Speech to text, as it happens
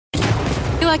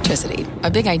Electricity,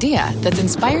 a big idea that's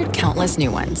inspired countless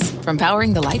new ones. From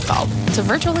powering the light bulb to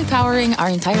virtually powering our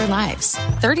entire lives.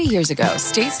 30 years ago,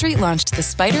 State Street launched the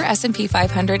SPDR S&P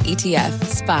 500 ETF,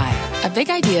 SPY. A big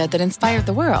idea that inspired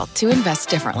the world to invest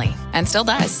differently. And still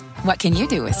does. What can you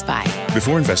do with SPY?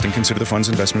 Before investing, consider the fund's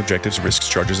investment objectives, risks,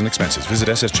 charges, and expenses. Visit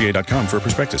ssga.com for a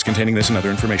prospectus containing this and other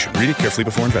information. Read it carefully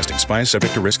before investing. SPY is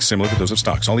subject to risks similar to those of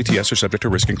stocks. All ETFs are subject to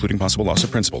risk, including possible loss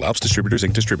of principal. Alps Distributors,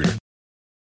 Inc. Distributor.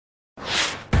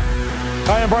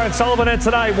 Hi, I'm Brian Sullivan, and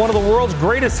tonight, one of the world's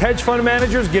greatest hedge fund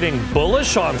managers getting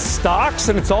bullish on stocks,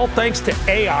 and it's all thanks to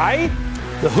AI.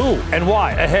 The who and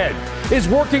why ahead. Is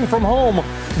working from home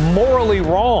morally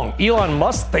wrong? Elon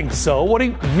Musk thinks so. What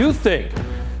do you think?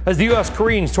 As the U.S.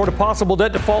 careens toward a possible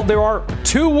debt default, there are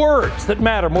two words that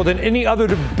matter more than any other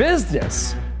to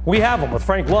business. We have them with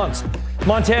Frank Luntz.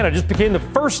 Montana just became the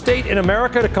first state in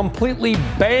America to completely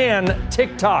ban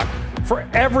TikTok for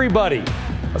everybody.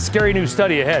 A scary new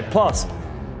study ahead. Plus,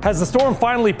 has the storm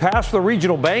finally passed for the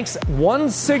regional banks?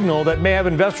 One signal that may have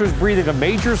investors breathing a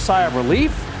major sigh of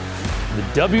relief? The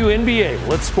WNBA,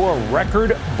 let's score a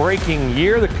record-breaking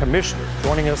year. The commissioner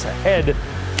joining us ahead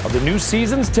of the new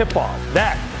season's tip-off.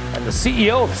 That and the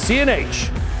CEO of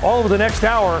CNH all over the next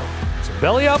hour. So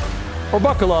belly up or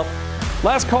buckle up.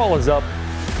 Last call is up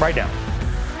right now.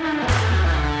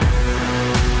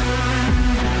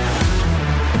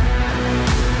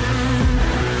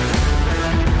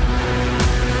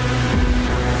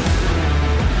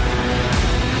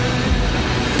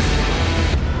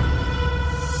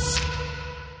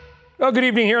 Well, good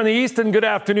evening here in the East and good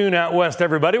afternoon out West,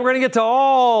 everybody. We're going to get to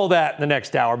all that in the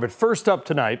next hour. But first up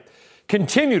tonight,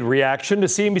 continued reaction to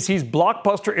CNBC's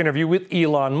blockbuster interview with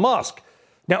Elon Musk.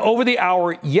 Now, over the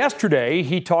hour yesterday,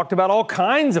 he talked about all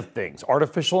kinds of things: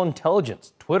 artificial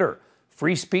intelligence, Twitter,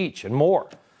 free speech, and more.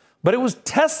 But it was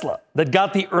Tesla that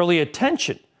got the early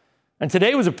attention. And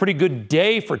today was a pretty good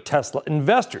day for Tesla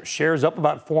investors. Shares up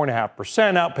about 4.5%,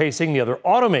 outpacing the other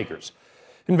automakers.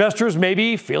 Investors may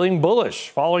be feeling bullish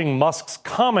following Musk's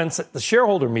comments at the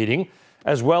shareholder meeting,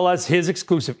 as well as his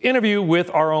exclusive interview with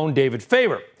our own David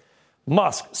Faber.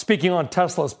 Musk speaking on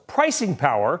Tesla's pricing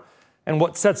power and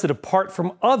what sets it apart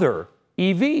from other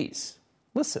EVs.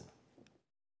 Listen.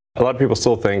 A lot of people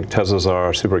still think Teslas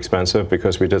are super expensive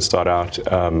because we did start out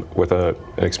with an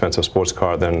expensive sports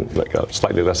car, then like a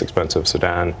slightly less expensive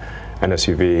sedan and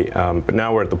SUV. But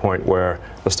now we're at the point where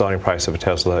the starting price of a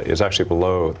Tesla is actually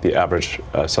below the average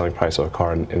selling price of a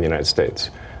car in the United States.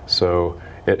 So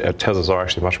Teslas are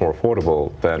actually much more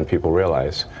affordable than people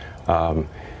realize.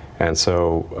 And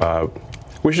so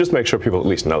we should just make sure people at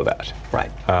least know that.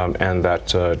 Right. And that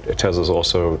Tesla is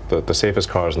also the safest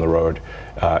cars on the road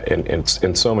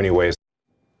in so many ways.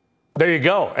 There you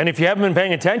go. And if you haven't been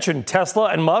paying attention, Tesla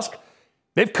and Musk,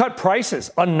 they've cut prices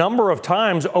a number of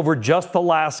times over just the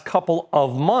last couple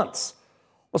of months.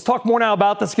 Let's talk more now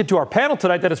about this. Let's get to our panel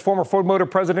tonight. That is former Ford Motor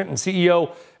President and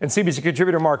CEO and CNBC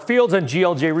contributor Mark Fields and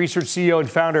GLJ Research CEO and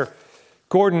founder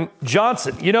Gordon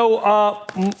Johnson. You know,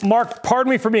 Mark,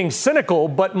 pardon me for being cynical,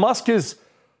 but Musk is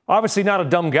obviously not a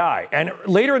dumb guy. And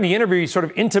later in the interview, he sort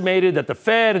of intimated that the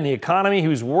Fed and the economy, he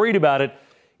was worried about it.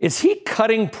 Is he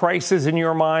cutting prices in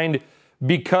your mind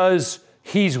because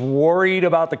he's worried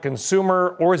about the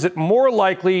consumer? Or is it more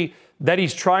likely that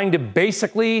he's trying to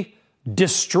basically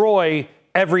destroy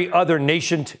every other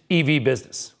nascent EV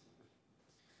business?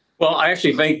 Well, I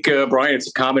actually think, Brian, it's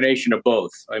a combination of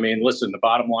both. I mean, listen, the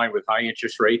bottom line with high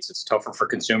interest rates, it's tougher for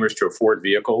consumers to afford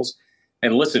vehicles.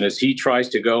 And listen, as he tries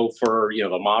to go for,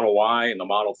 the Model Y and the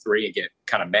Model 3 and get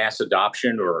kind of mass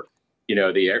adoption, or,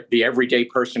 the everyday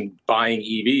person buying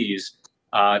EVs,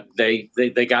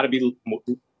 they got to be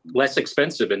less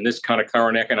expensive in this kind of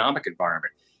current economic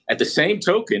environment. At the same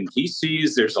token, he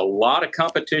sees there's a lot of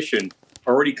competition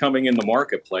already coming in the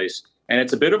marketplace, and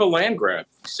it's a bit of a land grab.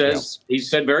 He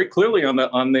said very clearly on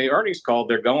the earnings call,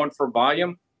 they're going for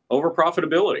volume over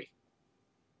profitability.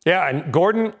 Yeah, and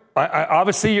Gordon,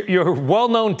 obviously you're a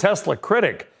well-known Tesla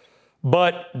critic,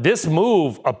 but this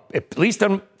move, at least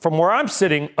from where I'm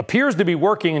sitting, appears to be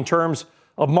working in terms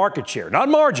of market share. Not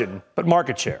margin, but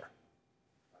market share.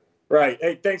 Right.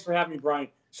 Hey, thanks for having me, Brian.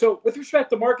 So with respect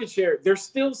to market share, they're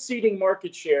still ceding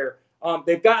market share.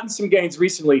 They've gotten some gains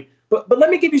recently, but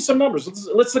let me give you some numbers.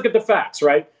 Let's look at the facts,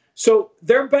 right? So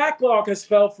their backlog has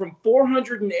fell from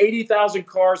 480,000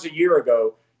 cars a year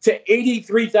ago to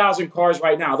 83,000 cars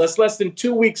right now. That's less than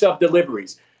 2 weeks of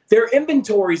deliveries. Their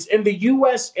inventories in the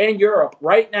U.S. and Europe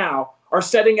right now are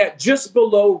setting at just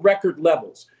below record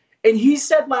levels. And he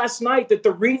said last night that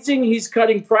the reason he's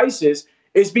cutting prices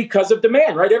is because of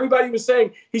demand, right? Everybody was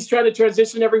saying he's trying to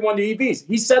transition everyone to EVs.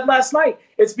 He said last night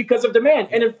it's because of demand.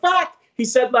 And in fact, He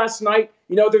said last night,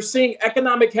 they're seeing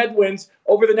economic headwinds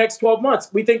over the next 12 months.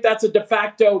 We think that's a de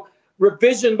facto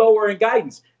revision lower in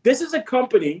guidance. This is a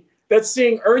company that's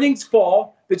seeing earnings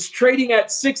fall, that's trading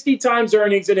at 60 times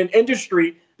earnings in an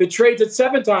industry that trades at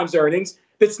 7 times earnings,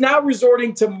 that's now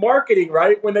resorting to marketing,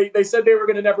 right? When they said they were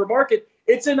going to never market.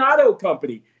 It's an auto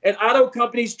company, and auto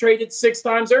companies trade at 6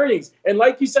 times earnings. And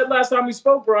like you said last time we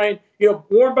spoke, Brian,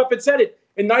 Warren Buffett said it.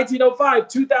 In 1905,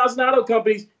 2,000 auto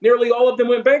companies, nearly all of them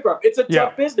went bankrupt. It's a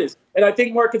tough business, and I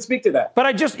think Mark can speak to that. But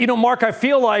I just, Mark, I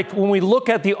feel like when we look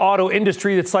at the auto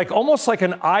industry, it's like almost like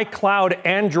an iCloud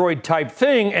Android type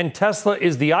thing, and Tesla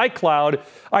is the iCloud.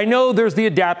 I know there's the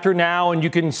adapter now, and you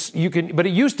can, but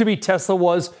it used to be Tesla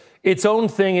was its own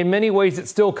thing. In many ways, it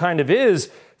still kind of is.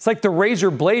 It's like the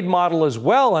razor blade model as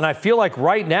well, and I feel like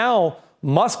right now,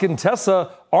 Musk and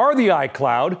Tesla are the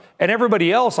iCloud, and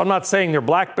everybody else, I'm not saying they're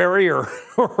BlackBerry or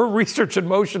Research in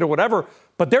Motion or whatever,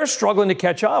 but they're struggling to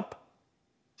catch up.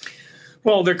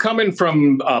 Well, they're coming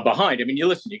from behind. I mean,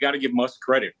 you got to give Musk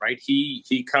credit, right?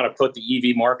 He kind of put the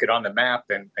EV market on the map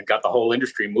and got the whole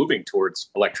industry moving towards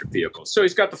electric vehicles. So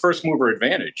he's got the first mover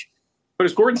advantage. But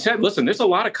as Gordon said, listen, there's a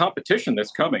lot of competition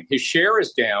that's coming. His share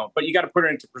is down, but you got to put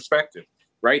it into perspective,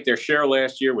 right? Their share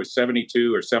last year was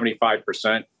 72 or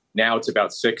 75%. Now it's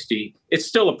about 60. It's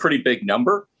still a pretty big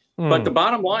number. But the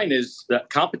bottom line is that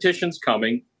competition's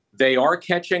coming. They are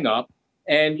catching up.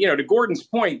 And, to Gordon's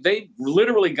point, they've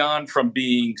literally gone from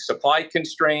being supply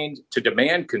constrained to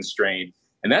demand constrained.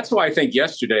 And that's why I think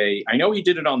yesterday, I know he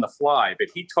did it on the fly, but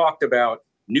he talked about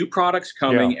new products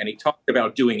coming and he talked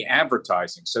about doing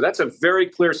advertising. So that's a very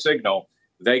clear signal.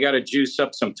 They got to juice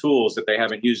up some tools that they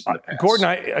haven't used in the past. Gordon,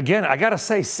 I got to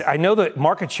say, I know that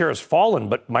market share has fallen,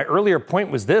 but my earlier point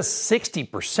was this,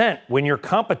 60%. When your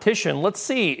competition, let's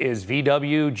see, is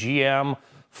VW, GM,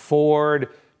 Ford,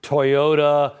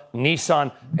 Toyota,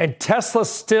 Nissan, and Tesla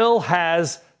still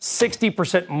has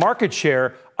 60% market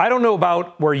share. I don't know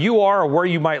about where you are or where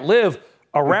you might live.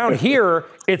 Around here,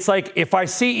 it's like if I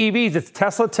see EVs, it's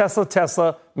Tesla, Tesla,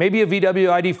 Tesla, maybe a VW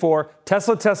ID4,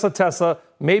 Tesla, Tesla, Tesla,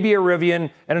 maybe a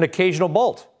Rivian, and an occasional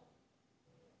Bolt.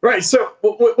 Right. So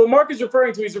what Mark is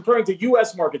referring to, he's referring to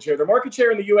U.S. market share. The market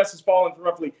share in the U.S. has fallen from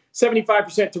roughly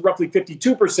 75% to roughly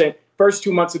 52% first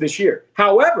 2 months of this year.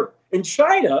 However, in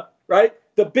China, right,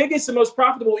 the biggest and most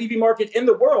profitable EV market in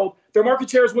the world, their market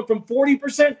shares went from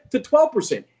 40% to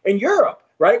 12%. In Europe,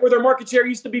 right, where their market share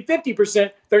used to be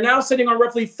 50%, they're now sitting on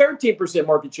roughly 13%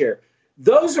 market share.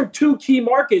 Those are two key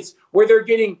markets where they're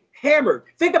getting hammered.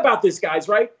 Think about this, guys,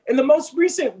 right? In the most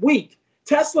recent week,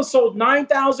 Tesla sold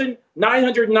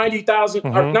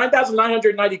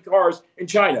 9,990 cars in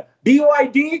China.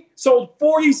 BYD sold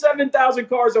 47,000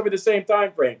 cars over the same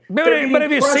time frame. But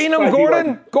have you seen them,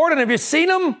 Gordon? Gordon, have you seen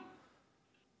them?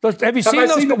 Have you seen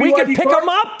those? We could pick them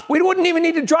up. We wouldn't even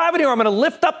need to drive anywhere. I'm going to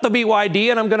lift up the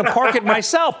BYD and I'm going to park it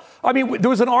myself. I mean,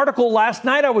 there was an article last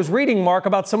night I was reading, Mark,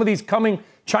 about some of these coming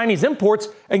Chinese imports.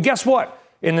 And guess what?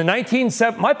 In the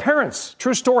 1970s, my parents,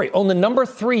 true story, owned the number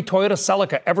 3 Toyota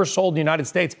Celica ever sold in the United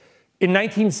States in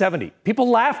 1970. People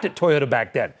laughed at Toyota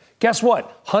back then. Guess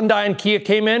what? Hyundai and Kia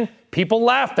came in. People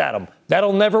laughed at them.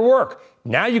 That'll never work.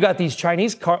 Now you got these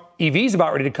Chinese EVs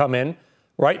about ready to come in.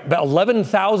 Right, about $11,000,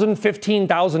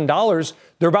 $15,000.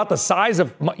 They're about the size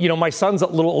of, my son's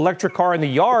little electric car in the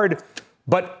yard.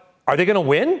 But are they going to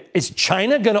win? Is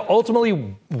China going to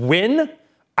ultimately win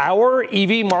our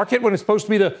EV market when it's supposed to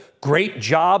be the great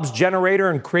jobs generator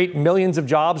and create millions of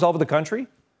jobs all over the country?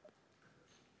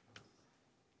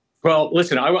 Well,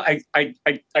 listen, I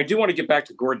do want to get back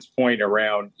to Gordon's point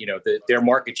around, their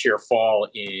market share fall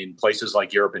in places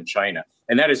like Europe and China.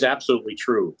 And that is absolutely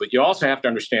true. But you also have to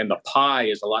understand the pie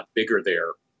is a lot bigger there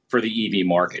for the EV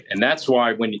market. And that's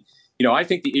why when, I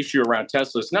think the issue around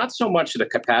Tesla is not so much the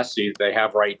capacity that they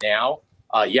have right now.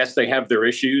 Yes, they have their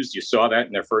issues. You saw that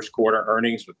in their first quarter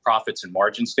earnings with profits and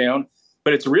margins down.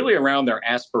 But it's really around their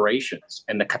aspirations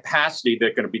and the capacity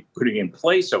they're going to be putting in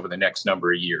place over the next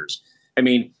number of years. I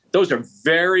mean, those are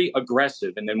very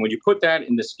aggressive. And then when you put that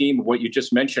in the scheme of what you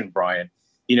just mentioned, Brian,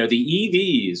 the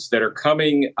EVs that are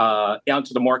coming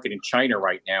onto the market in China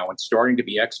right now and starting to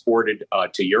be exported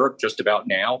to Europe just about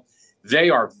now, they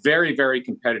are very, very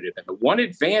competitive. And the one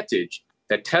advantage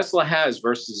that Tesla has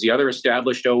versus the other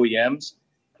established OEMs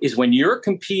is when you're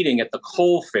competing at the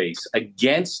coalface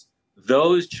against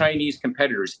those Chinese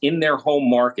competitors in their home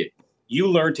market, you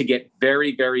learn to get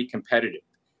very, very competitive.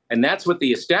 And that's what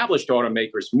the established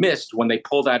automakers missed when they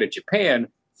pulled out of Japan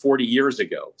 40 years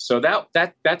ago. So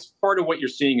that's part of what you're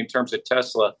seeing in terms of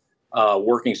Tesla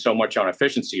working so much on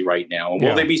efficiency right now. And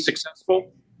will they be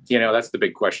successful? That's the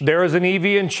big question. There is an EV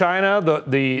in China.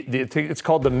 It's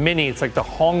called the Mini. It's like the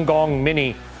Hongdong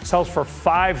Mini. Sells for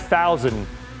 $5,000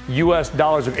 US.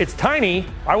 It's tiny.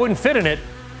 I wouldn't fit in it,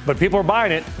 but people are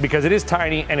buying it because it is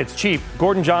tiny and it's cheap.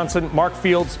 Gordon Johnson, Mark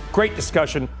Fields, great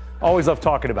discussion. Always love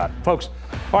talking about it, folks.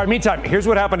 All right, meantime, here's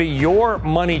what happened to your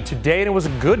money today, and it was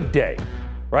a good day,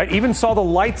 right? Even saw the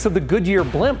lights of the Goodyear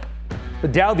blimp. The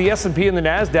Dow, the S&P, and the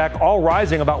NASDAQ all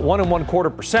rising about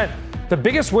 1.25%. The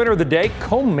biggest winner of the day,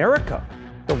 Comerica,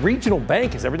 the regional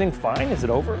bank. Is everything fine? Is it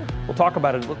over? We'll talk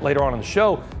about it later on in the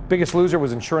show. Biggest loser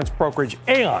was insurance brokerage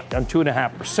Aon, down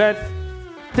 2.5%.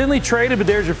 Thinly traded, but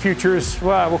there's your futures.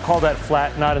 Well, we'll call that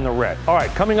flat, not in the red. All right,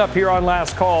 coming up here on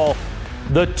Last Call,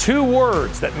 the two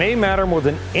words that may matter more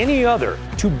than any other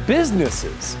to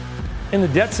businesses in the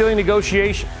debt ceiling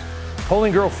negotiations.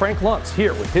 Polling Girl Frank Luntz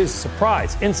here with his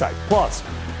surprise insight. Plus,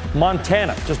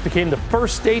 Montana just became the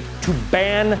first state to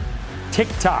ban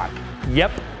TikTok.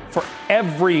 Yep, for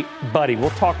everybody.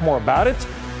 We'll talk more about it.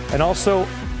 And also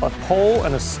a poll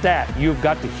and a stat you've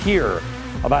got to hear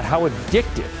about how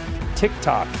addictive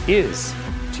TikTok is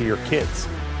to your kids.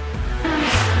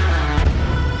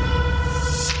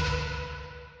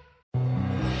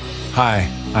 Hi,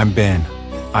 I'm Ben.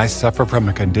 I suffer from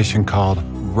a condition called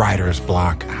writer's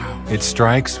block. It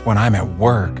strikes when I'm at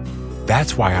work.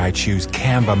 That's why I choose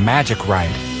Canva Magic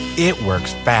Write. It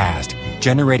works fast,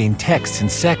 generating text in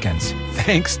seconds,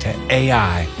 thanks to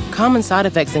AI. Common side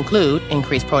effects include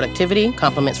increased productivity,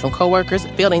 compliments from coworkers,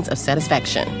 feelings of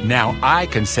satisfaction. Now I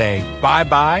can say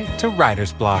bye-bye to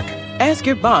writer's block. Ask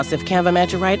your boss if Canva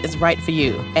Magic Write is right for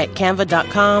you at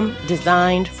canva.com,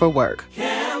 designed for work.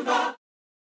 Canva.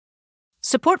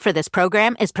 Support for this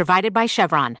program is provided by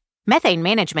Chevron. Methane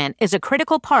management is a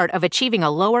critical part of achieving a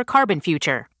lower carbon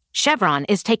future. Chevron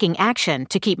is taking action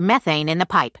to keep methane in the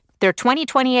pipe. Their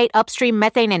 2028 upstream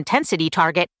methane intensity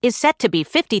target is set to be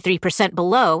 53%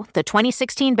 below the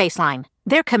 2016 baseline.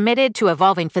 They're committed to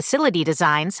evolving facility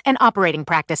designs and operating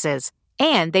practices.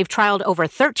 And they've trialed over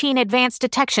 13 advanced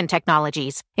detection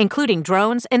technologies, including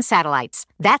drones and satellites.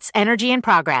 That's energy in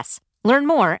progress. Learn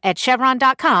more at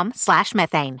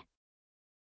chevron.com/methane.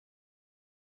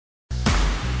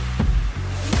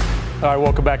 All right,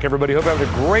 welcome back, everybody. Hope you're having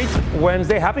a great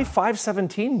Wednesday. Happy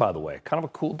 5/17, by the way. Kind of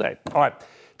a cool day. All right,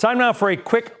 time now for a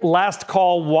quick last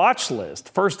call watch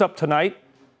list. First up tonight,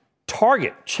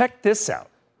 Target. Check this out.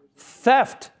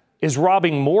 Theft is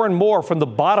robbing more and more from the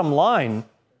bottom line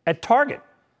at Target.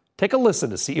 Take a listen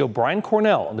to CEO Brian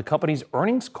Cornell on the company's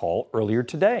earnings call earlier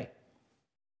today.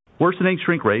 Worsening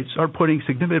shrink rates are putting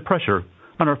significant pressure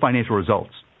on our financial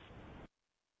results.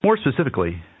 More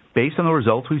specifically, based on the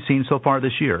results we've seen so far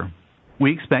this year,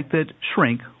 we expect that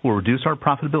shrink will reduce our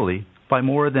profitability by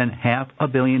more than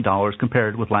 $500 million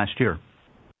compared with last year.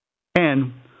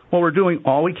 And while we're doing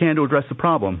all we can to address the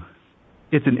problem,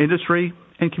 it's an industry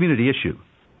and community issue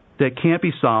that can't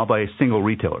be solved by a single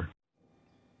retailer.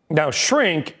 Now,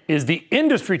 shrink is the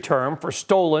industry term for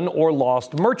stolen or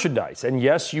lost merchandise. And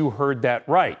yes, you heard that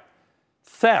right.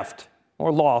 Theft,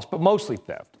 or loss, but mostly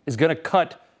theft, is going to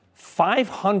cut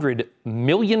 $500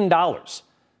 million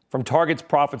from Target's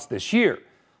profits this year.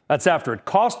 That's after it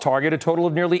cost Target a total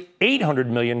of nearly $800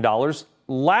 million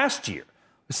last year.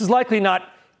 This is likely not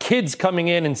kids coming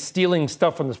in and stealing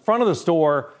stuff from the front of the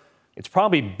store. It's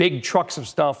probably big trucks of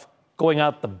stuff going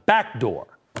out the back door.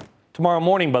 Tomorrow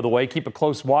morning, by the way, keep a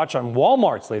close watch on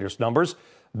Walmart's latest numbers.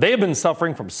 They have been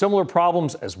suffering from similar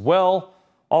problems as well.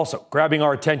 Also, grabbing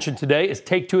our attention today is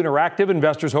Take-Two Interactive.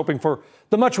 Investors hoping for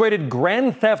the much-awaited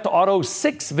Grand Theft Auto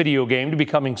 6 video game to be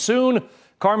coming soon.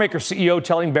 Carmaker CEO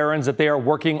telling Barron's that they are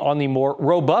working on the more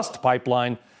robust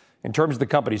pipeline. In terms of the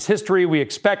company's history, we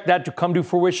expect that to come to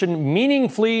fruition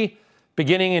meaningfully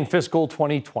beginning in fiscal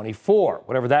 2024,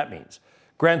 whatever that means.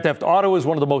 Grand Theft Auto is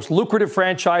one of the most lucrative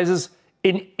franchises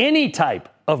in any type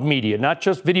of media, not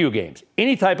just video games,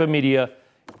 any type of media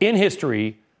in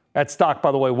history. That stock,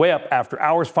 by the way, way up after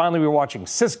hours. Finally, we were watching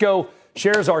Cisco.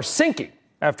 Shares are sinking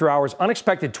after hours.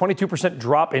 Unexpected 22%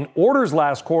 drop in orders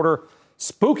last quarter,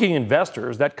 spooking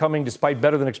investors. That coming despite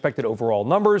better than expected overall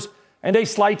numbers and a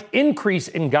slight increase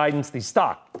in guidance. The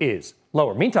stock is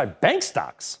lower. Meantime, bank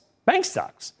stocks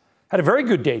had a very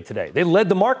good day today. They led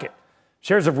the market.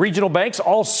 Shares of regional banks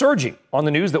all surging on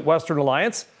the news that Western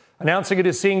Alliance announcing it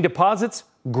is seeing deposits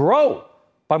grow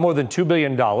by more than $2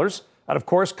 billion. That, of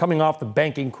course, coming off the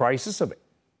banking crisis of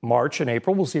March and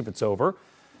April. We'll see if it's over.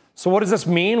 So what does this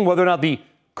mean, whether or not the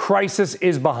crisis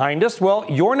is behind us? Well,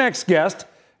 your next guest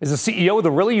is a CEO with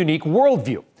a really unique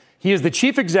worldview. He is the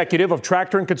chief executive of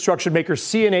tractor and construction maker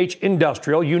CNH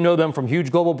Industrial. You know them from huge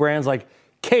global brands like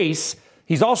Case.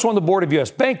 He's also on the board of U.S.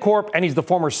 Bancorp, and he's the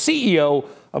former CEO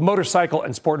of motorcycle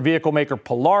and sport vehicle maker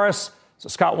Polaris. So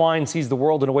Scott Wine sees the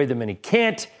world in a way that many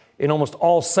can't in almost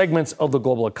all segments of the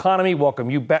global economy. Welcome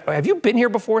you back. Have you been here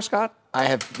before, Scott? I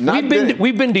have not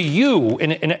We've been to you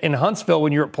in Huntsville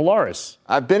when you were at Polaris.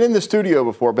 I've been in the studio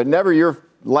before, but never your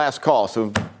last call. So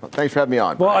thanks for having me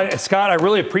on. Well, Scott, I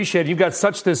really appreciate it. You've got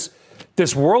such this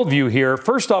worldview here.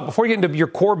 First off, before you get into your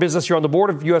core business, you're on the board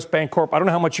of U.S. Bancorp. I don't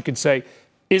know how much you can say.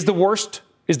 Is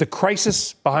the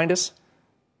crisis behind us?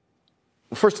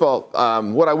 First of all,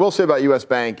 what I will say about U.S.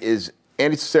 Bank is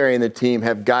Andy Cesare and the team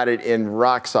have got it in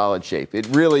rock solid shape. It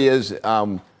really is,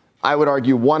 I would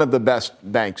argue, one of the best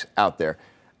banks out there.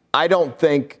 I don't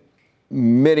think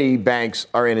many banks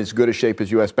are in as good a shape as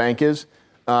U.S. Bank is,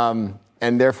 and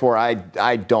therefore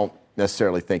I don't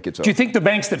necessarily think it's over. Do you think the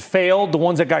banks that failed, the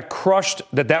ones that got crushed,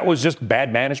 that was just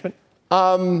bad management?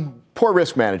 Poor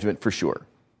risk management for sure.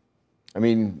 I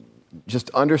mean, just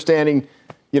understanding,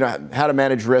 how to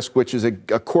manage risk, which is a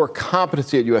core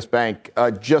competency at U.S. Bank,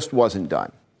 just wasn't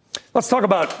done. Let's talk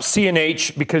about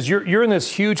CNH, because you're in this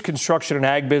huge construction and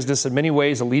ag business, in many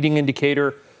ways a leading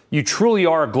indicator. You truly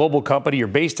are a global company. You're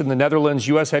based in the Netherlands,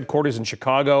 U.S. headquarters in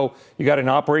Chicago. You got an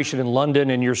operation in London,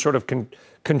 and you're sort of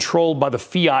controlled by the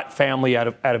Fiat family out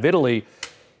of Italy.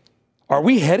 Are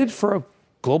we headed for a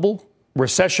global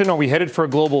recession? Are we headed for a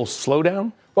global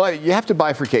slowdown? Well, you have to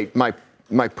bifurcate.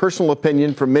 My personal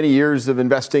opinion from many years of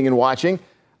investing and watching,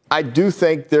 I do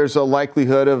think there's a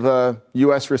likelihood of a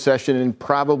U.S. recession in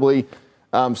probably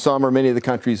some or many of the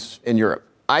countries in Europe.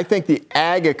 I think the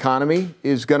ag economy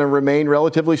is going to remain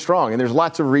relatively strong, and there's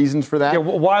lots of reasons for that. Yeah,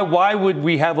 why would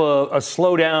we have a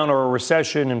slowdown or a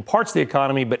recession in parts of the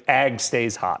economy, but ag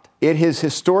stays hot? It has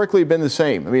historically been the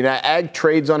same. I mean, ag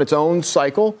trades on its own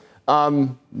cycle,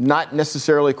 not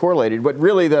necessarily correlated. But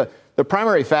really, the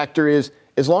primary factor is,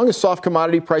 as long as soft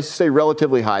commodity prices stay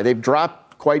relatively high, they've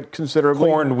dropped quite considerably.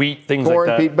 Corn, wheat, things like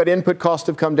that. Wheat, but input costs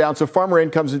have come down, so farmer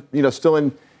income's still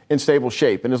in stable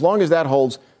shape. And as long as that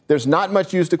holds, there's not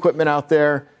much used equipment out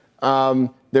there.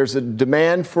 There's a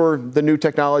demand for the new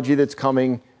technology that's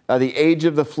coming. The age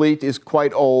of the fleet is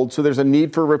quite old, so there's a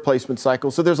need for a replacement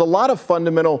cycle. So there's a lot of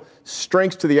fundamental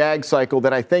strengths to the ag cycle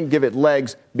that I think give it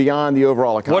legs beyond the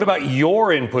overall economy. What about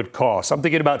your input costs? I'm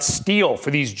thinking about steel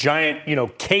for these giant,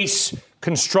 case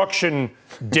construction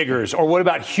diggers, or what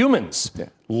about humans? Yeah.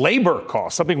 Labor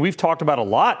costs, something we've talked about a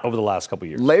lot over the last couple of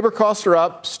years. Labor costs are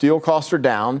up, steel costs are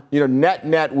down.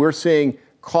 Net, we're seeing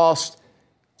costs,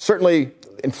 certainly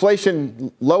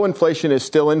inflation, low inflation is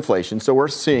still inflation, so we're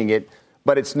seeing it,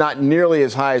 but it's not nearly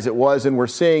as high as it was, and we're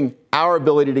seeing our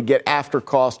ability to get after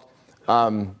cost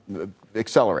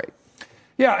accelerate.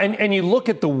 Yeah, and you look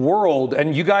at the world,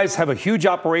 and you guys have a huge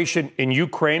operation in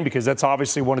Ukraine, because that's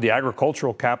obviously one of the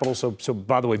agricultural capitals. So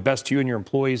by the way, best to you and your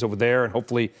employees over there, and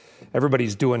hopefully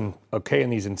everybody's doing okay in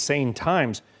these insane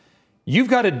times. You've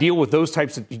got to deal with those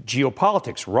types of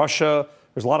geopolitics. Russia,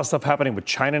 there's a lot of stuff happening with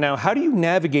China now. How do you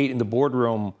navigate in the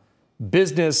boardroom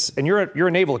business? And you're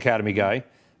a Naval Academy guy,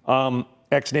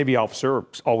 ex-Navy officer, or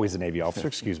always a Navy officer,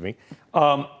 excuse me.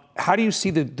 How do you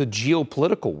see the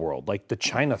geopolitical world, like the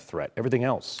China threat, everything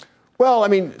else? Well, I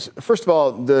mean, first of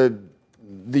all, the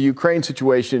Ukraine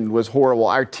situation was horrible.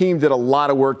 Our team did a lot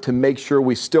of work to make sure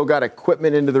we still got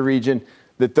equipment into the region,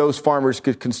 that those farmers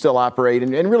can still operate.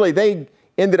 And really, they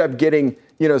ended up getting,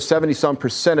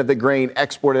 70-some% of the grain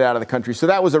exported out of the country. So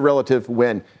that was a relative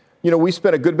win. We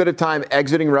spent a good bit of time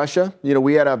exiting Russia.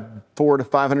 We had a $400 to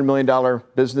 $500 million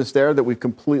business there that we've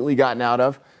completely gotten out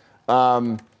of.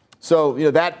 So,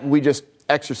 that we just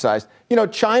exercised.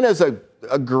 China's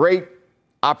a great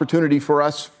opportunity for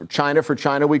us, for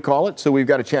China, we call it. So we've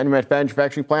got a China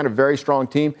manufacturing plant, a very strong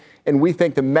team, and we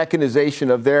think the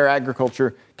mechanization of their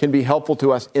agriculture can be helpful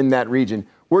to us in that region.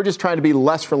 We're just trying to be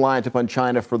less reliant upon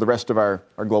China for the rest of our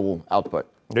global output.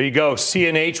 There you go.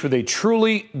 CNH with a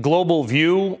truly global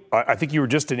view. I think you were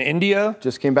just in India.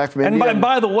 Just came back from India. And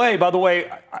by the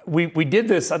way, we did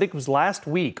this, I think it was last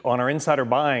week on our insider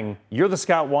buying. You're the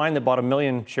Scott Wine that bought 1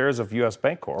 million shares of U.S.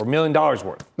 Bancorp, or $1 million worth.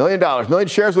 $1 million. Million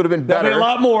shares would have been better. That'd be a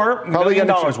lot more. Probably $1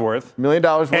 million worth. $1 million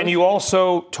worth. And you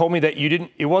also told me that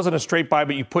it wasn't a straight buy,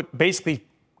 but you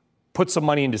put some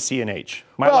money into CNH.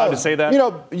 Am I allowed to say that?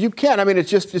 You can. I mean,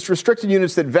 it's restricted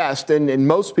units that vest, and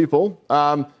most people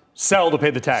sell to pay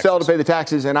the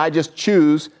taxes. And I just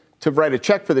choose to write a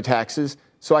check for the taxes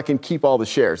so I can keep all the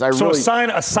shares. A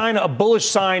bullish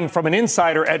sign from an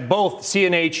insider at both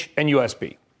CNH and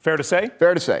USB. Fair to say?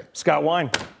 Fair to say. Scott Wine.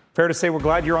 Fair to say we're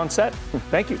glad you're on set.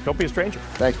 Thank you. Don't be a stranger.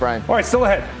 Thanks, Brian. All right, still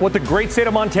ahead. What the great state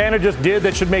of Montana just did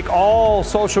that should make all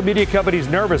social media companies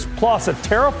nervous, plus a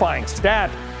terrifying stat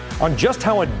on just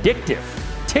how addictive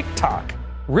TikTok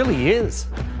really is.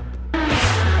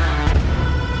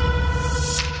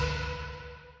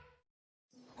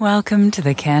 Welcome to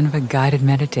the Canva guided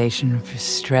meditation for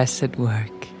stress at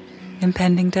work.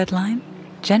 Impending deadline?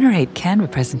 Generate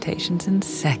Canva presentations in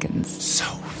seconds. So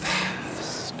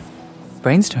fast.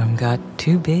 Brainstorm got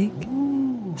too big?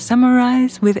 Ooh.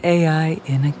 Summarize with AI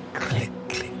in a click.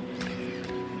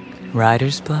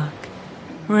 Writer's block?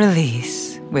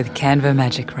 Release with Canva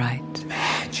Magic Write.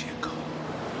 Magical.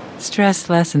 Stress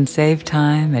less and save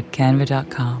time at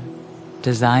canva.com.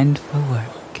 Designed for work.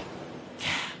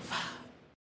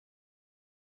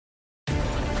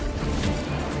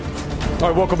 All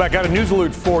right, welcome back. Got a news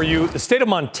alert for you. The state of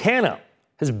Montana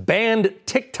has banned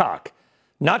TikTok,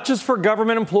 not just for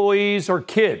government employees or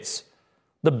kids.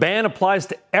 The ban applies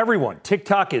to everyone.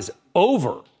 TikTok is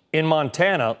over in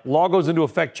Montana. Law goes into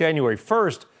effect January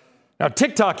 1st. Now,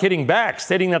 TikTok hitting back,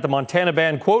 stating that the Montana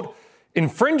ban, quote,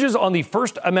 infringes on the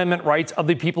First Amendment rights of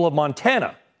the people of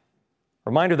Montana.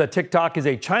 Reminder that TikTok is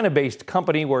a China-based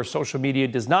company where social media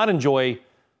does not enjoy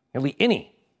nearly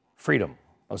any freedom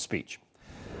of speech.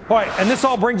 All right, and this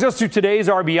all brings us to today's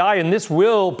RBI, and this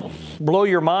will blow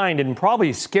your mind and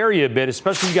probably scare you a bit,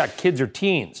 especially if you got kids or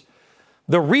teens.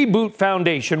 The Reboot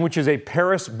Foundation, which is a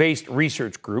Paris-based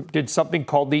research group, did something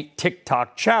called the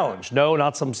TikTok Challenge. No,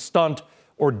 not some stunt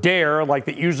or dare like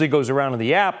that usually goes around in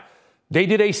the app. They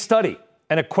did a study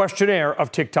and a questionnaire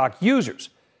of TikTok users.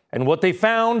 And what they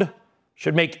found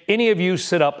should make any of you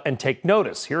sit up and take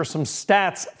notice. Here are some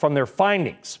stats from their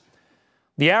findings.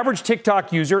 The average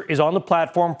TikTok user is on the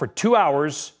platform for 2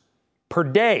 hours per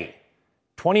day.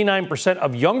 29%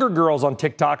 of younger girls on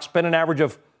TikTok spend an average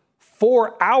of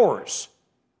 4 hours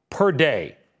per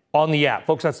day on the app.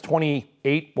 Folks, that's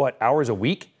 28, hours a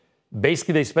week?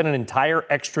 Basically, they spend an entire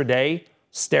extra day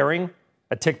staring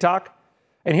at TikTok.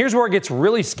 And here's where it gets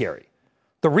really scary.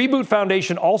 The Reboot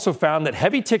Foundation also found that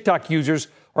heavy TikTok users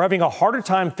are having a harder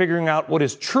time figuring out what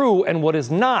is true and what is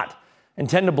not, and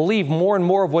tend to believe more and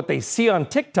more of what they see on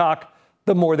TikTok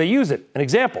the more they use it. An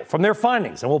example from their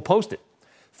findings, and we'll post it.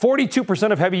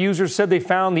 42% of heavy users said they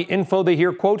found the info they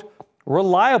hear, quote,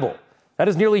 reliable. That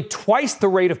is nearly twice the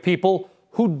rate of people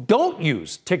who don't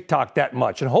use TikTok that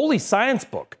much. And Holy Science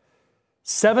Book,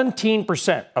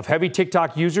 17% of heavy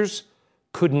TikTok users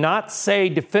could not say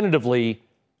definitively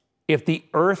if the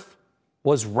earth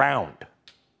was round.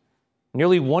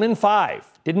 Nearly 1 in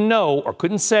 5 didn't know or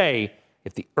couldn't say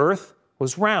if the earth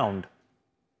was round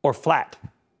or flat.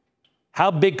 How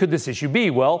big could this issue be?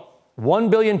 Well, 1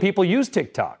 billion people use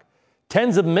TikTok.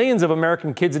 Tens of millions of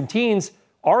American kids and teens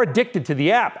are addicted to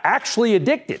the app, actually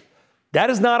addicted. That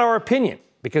is not our opinion,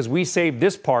 because we saved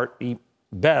this part, the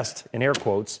best, in air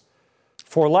quotes,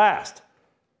 for last.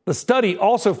 The study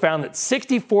also found that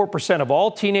 64% of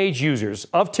all teenage users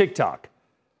of TikTok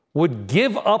would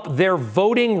give up their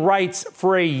voting rights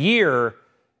for a year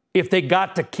if they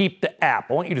got to keep the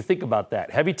app. I want you to think about that.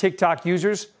 Heavy TikTok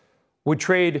users would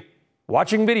trade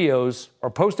watching videos or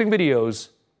posting videos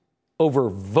over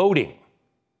voting,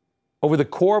 over the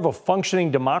core of a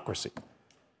functioning democracy,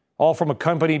 all from a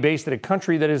company based in a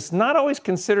country that is not always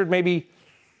considered maybe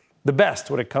the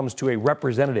best when it comes to a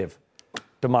representative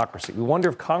democracy. We wonder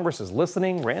if Congress is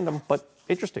listening, random, but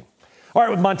interesting. All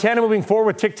right, with Montana moving forward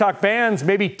with TikTok bans,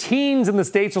 maybe teens in the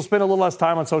states will spend a little less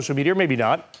time on social media, or maybe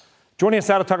not. Joining us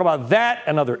now to talk about that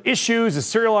and other issues is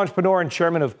serial entrepreneur and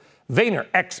chairman of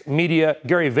VaynerX Media,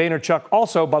 Gary Vaynerchuk.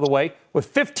 Also, by the way, with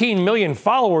 15 million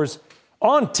followers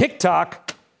on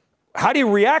TikTok. How do you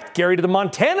react, Gary, to the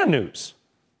Montana news?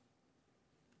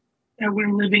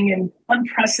 We're living in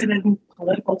unprecedented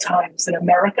political times in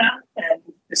America, and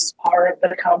this is part of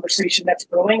the conversation that's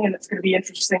brewing, and it's going to be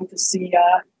interesting to see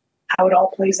how it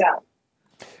all plays out.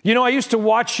 You know, I used to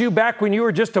watch you back when you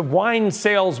were just a wine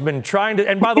salesman trying to,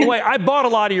 and by the way, I bought a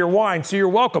lot of your wine, so you're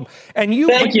welcome. And you,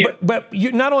 Thank you. But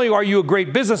you, not only are you a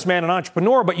great businessman and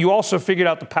entrepreneur, but you also figured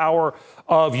out the power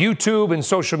of YouTube and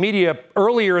social media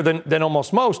earlier than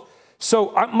almost most.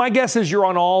 So my guess is you're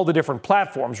on all the different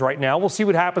platforms right now. We'll see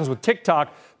what happens with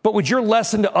TikTok. But would your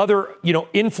lesson to other,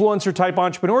 influencer type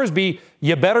entrepreneurs be,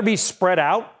 you better be spread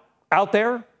out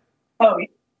there? Oh,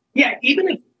 yeah. Even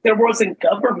if there wasn't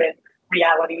government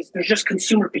realities, there's just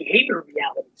consumer behavior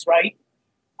realities, right?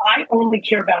 I only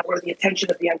care about where the attention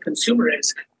of the end consumer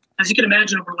is. As you can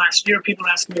imagine, over last year, people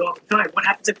ask me all the time, what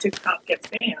happens if TikTok gets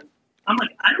banned? I'm like,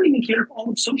 I don't even care if all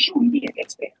of social media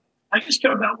gets banned. I just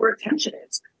care about where attention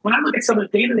is. When I look at some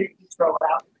of the data they throw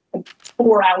out, and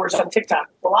 4 hours on TikTok,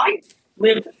 well, I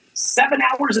live 7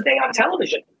 hours a day on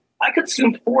television. I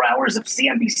consume 4 hours of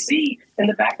CNBC in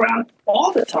the background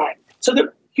all the time. So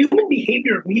the human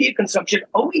behavior of media consumption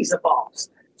always evolves.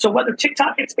 So whether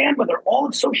TikTok gets banned, whether all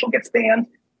of social gets banned,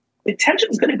 the attention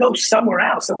is going to go somewhere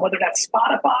else. And whether that's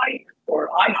Spotify or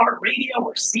iHeartRadio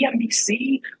or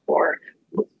CNBC or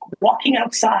walking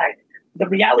outside, the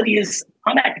reality is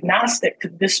I'm agnostic to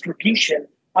distribution.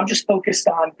 I'm just focused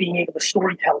on being able to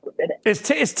storytell within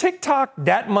it. Is TikTok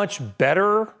that much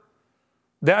better?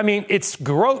 I mean, its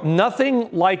growth, nothing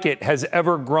like it has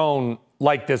ever grown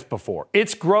like this before.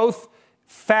 Its growth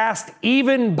fast,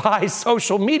 even by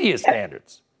social media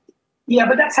standards. Yeah,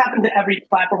 but that's happened to every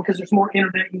platform because there's more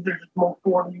internet users, more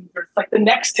forum users. Like the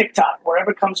next TikTok,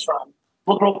 wherever it comes from,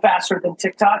 will grow faster than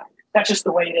TikTok. That's just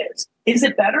the way it is. Is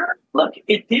it better? Look,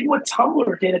 it did what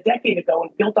Tumblr did a decade ago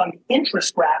and built on the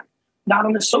interest graph, not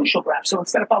on the social graph. So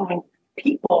instead of following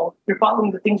people, you're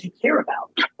following the things you care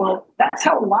about. Well, that's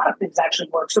how a lot of things actually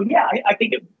work. So yeah, I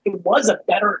think it was a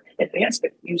better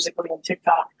advancement musically on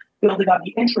TikTok, building on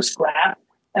the interest graph.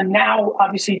 And now,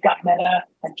 obviously, you've got Meta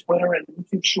and Twitter and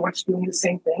YouTube Shorts doing the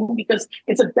same thing because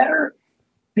it's a better,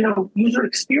 user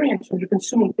experience when you're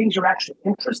consuming things you're actually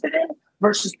interested in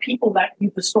versus people that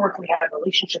you've historically had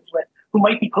relationships with who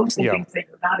might be posting things that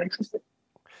you're not interested in.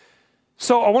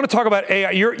 So I want to talk about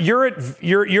AI. You're at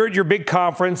your big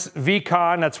conference,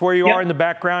 VCon. That's where you are in the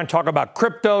background. Talk about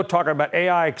crypto, talking about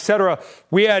AI, et cetera.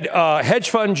 We had hedge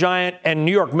fund giant and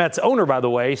New York Mets owner, by the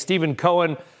way, Stephen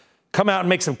Cohen, come out and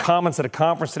make some comments at a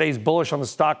conference today. He's bullish on the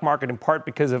stock market in part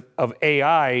because of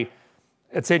AI.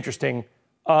 It's interesting.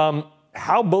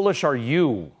 How bullish are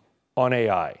you on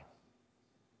AI?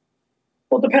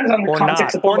 Well, it depends on the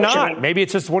context of bullish. Or not. Maybe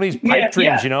it's just one of these pipe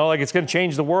dreams, like it's going to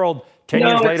change the world. 10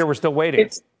 years later, we're still waiting.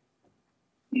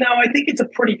 No, I think it's a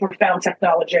pretty profound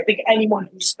technology. I think anyone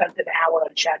who spent an hour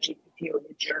on ChatGPT or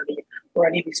Midjourney or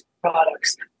any of these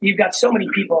products, you've got so many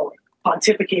people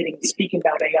pontificating and speaking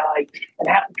about AI, and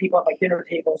half the people at my dinner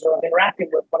tables or I'm interacting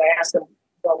with, when I ask them,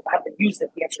 have they used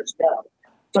it, the answer is no.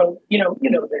 So, you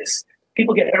know this.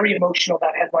 People get very emotional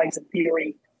about headlines and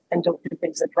theory and don't do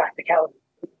things in practicality.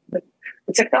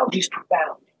 The technology is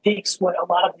profound. It takes what a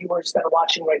lot of viewers that are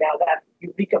watching right now, that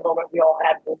eureka moment we all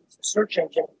had with the search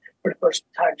engine for the first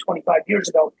time 25 years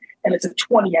ago, and it's a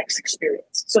 20x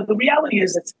experience. So the reality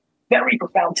is it's very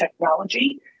profound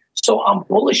technology. So I'm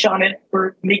bullish on it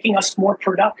for making us more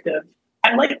productive.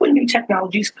 I like when new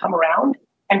technologies come around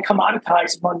and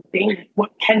commoditize mundane,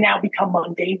 what can now become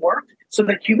mundane work, so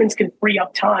that humans can free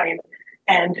up time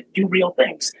and do real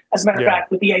things. As a matter of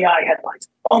fact, with the AI headlines,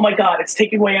 oh my God, it's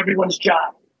taking away everyone's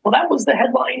job. Well, that was the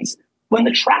headlines when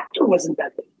the tractor was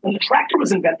invented. When the tractor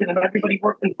was invented and everybody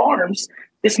worked in farms,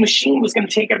 this machine was going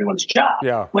to take everyone's job.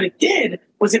 Yeah. What it did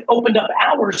was it opened up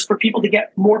hours for people to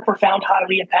get more profound,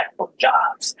 highly impactful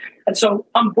jobs. And so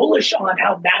I'm bullish on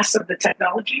how massive the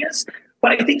technology is,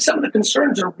 but I think some of the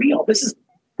concerns are real. This is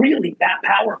really that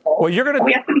powerful. Well,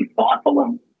 we have to be thoughtful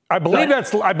and I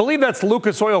believe that's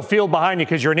Lucas Oil Field behind you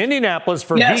because you're in Indianapolis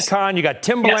for VCon. You got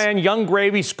Timbaland, Young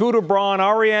Gravy, Scooter Braun,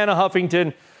 Ariana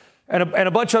Huffington, and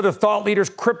a bunch of other thought leaders.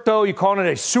 Crypto, you calling it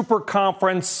a super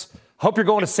conference. Hope you're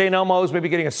going to St. Elmo's, maybe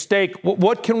getting a steak.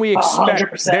 What can we expect?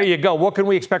 100%. There you go. What can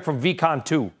we expect from VCon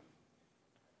 2?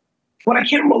 What I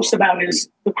care most about is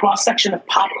the cross-section of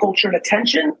pop culture and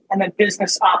attention, and then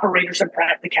business operators and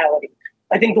practicality.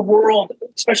 I think the world,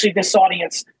 especially this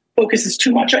audience, focuses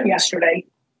too much on yesterday,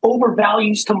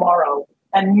 overvalues tomorrow,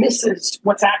 and misses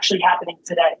what's actually happening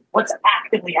today, what's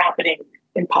actively happening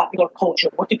in popular culture,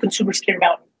 what do consumers care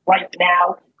about right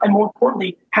now, and more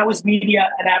importantly, how is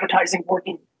media and advertising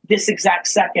working this exact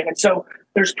second? And so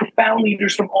there's profound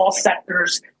leaders from all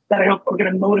sectors that I hope are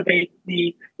going to motivate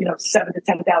the 7,000 to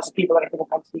 10,000 people that are going to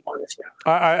come speak on this year.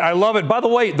 I love it. By the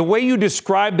way you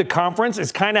described the conference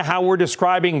is kind of how we're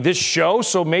describing this show.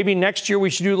 So maybe next year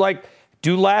we should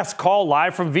do Last Call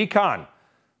live from VCon.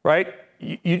 Right?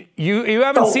 You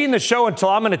haven't seen the show until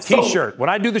I'm in a T-shirt. When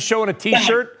I do the show in a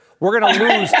T-shirt, we're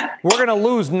gonna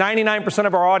lose 99%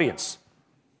 of our audience.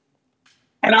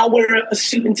 And I'll wear a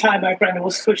suit and tie, my friend, and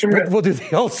we'll switcheroo. We'll do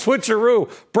the old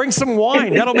switcheroo. Bring some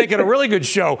wine. That'll make it a really good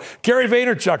show. Gary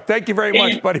Vaynerchuk, thank you very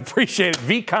much, buddy. Appreciate it.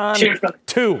 VCon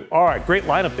 2. All right, great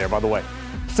lineup there, by the way.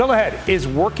 Still ahead, is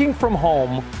working from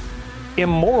home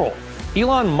immoral?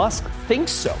 Elon Musk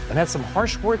thinks so and has some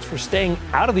harsh words for staying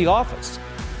out of the office.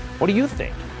 What do you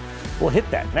think? We'll hit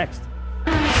that next.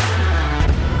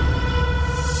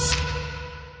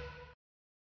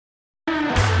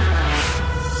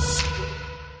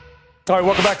 All right,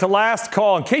 welcome back to Last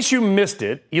Call. In case you missed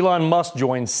it, Elon Musk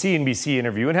joined CNBC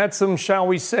interview and had some, shall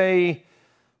we say,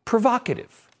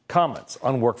 provocative comments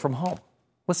on work from home.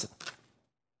 Listen.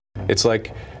 It's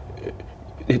like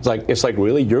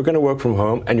really, you're going to work from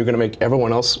home and you're going to make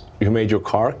everyone else who made your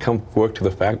car come work in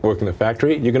the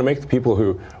factory. You're going to make the people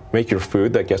who make your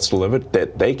food that gets delivered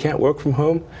that they can't work from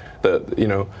home.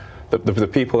 the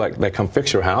people that come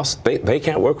fix your house, they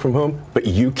can't work from home, but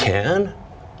you can?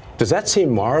 Does that seem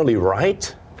morally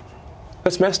right?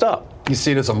 That's messed up. You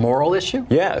see it as a moral issue?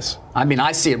 Yes. I mean,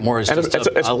 I see it more as just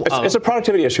it's a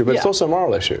productivity issue, but it's also a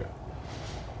moral issue.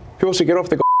 People should get off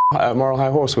the moral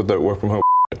high horse with the work from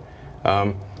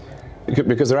home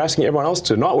because they're asking everyone else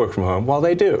to not work from home while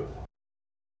they do.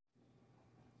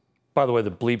 By the way,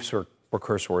 the bleeps were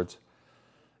curse words.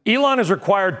 Elon has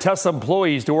required Tesla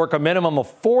employees to work a minimum of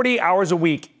 40 hours a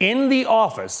week in the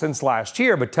office since last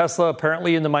year, but Tesla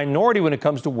apparently in the minority when it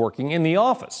comes to working in the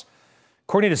office.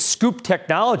 According to Scoop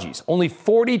Technologies, only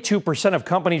 42% of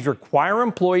companies require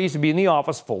employees to be in the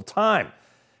office full time.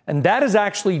 And that is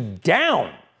actually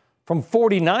down from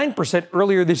 49%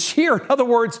 earlier this year. In other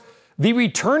words, the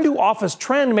return to office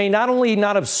trend may not only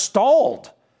not have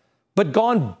stalled, but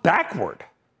gone backward.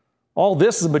 All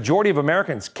this is the majority of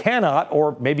Americans cannot,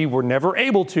 or maybe were never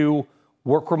able to,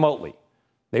 work remotely.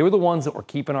 They were the ones that were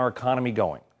keeping our economy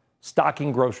going,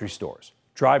 stocking grocery stores,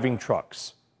 driving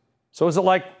trucks. So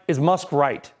is Musk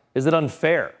right? Is it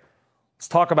unfair? Let's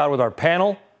talk about it with our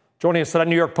panel. Joining us tonight,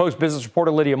 New York Post business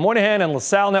reporter Lydia Moynihan and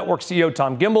LaSalle Network CEO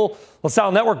Tom Gimbel.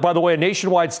 LaSalle Network, by the way, a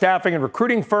nationwide staffing and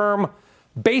recruiting firm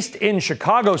based in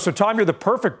Chicago. So, Tom, you're the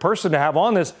perfect person to have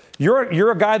on this.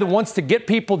 You're a guy that wants to get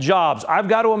people jobs. I've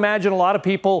got to imagine a lot of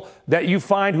people that you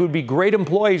find who would be great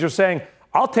employees are saying,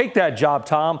 I'll take that job,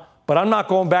 Tom, but I'm not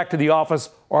going back to the office,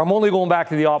 or I'm only going back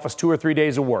to the office 2 or 3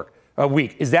 days a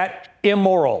week. Is that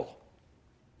immoral?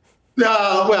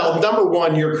 Well, number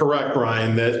one, you're correct,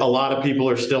 Brian, that a lot of people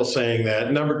are still saying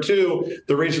that. Number two,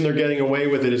 the reason they're getting away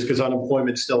with it is because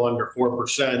unemployment's still under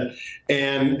 4%.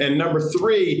 And number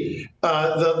three,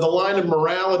 the line of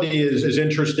morality is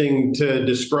interesting to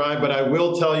describe, but I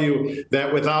will tell you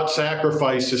that without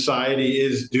sacrifice, society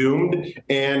is doomed.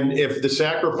 And if the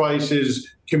sacrifice is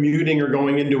commuting or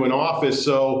going into an office,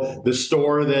 so the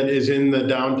store that is in the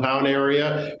downtown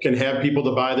area can have people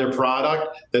to buy their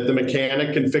product, that the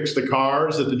mechanic can fix the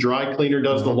cars, that the dry cleaner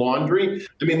does the laundry.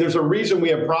 I mean, there's a reason we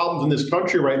have problems in this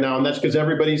country right now, and that's because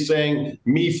everybody's saying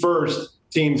me first,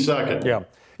 team second. Yeah.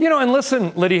 You know, and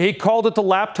listen, Lydia, he called it the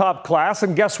laptop class,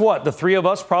 and guess what? The three of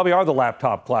us probably are the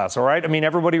laptop class, all right? I mean,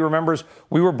 everybody remembers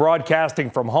we were broadcasting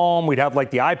from home. We'd have like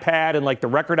the iPad and like the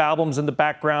record albums in the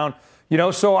background. You know,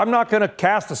 so I'm not going to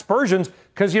cast aspersions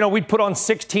because, you know, we'd put on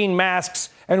 16 masks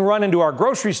and run into our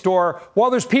grocery store while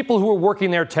there's people who are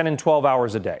working there 10 and 12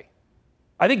 hours a day.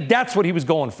 I think that's what he was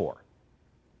going for.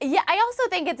 Yeah, I also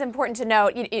think it's important to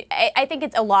note, I think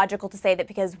it's illogical to say that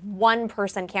because one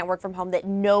person can't work from home that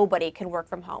nobody can work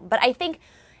from home. But I think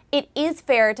it is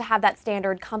fair to have that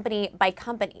standard company by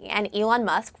company. And Elon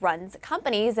Musk runs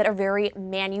companies that are very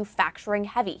manufacturing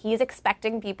heavy. He is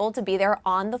expecting people to be there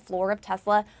on the floor of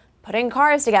Tesla putting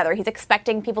cars together. He's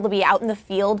expecting people to be out in the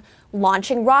field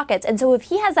launching rockets. And so if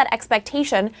he has that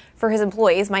expectation for his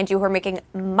employees, mind you, who are making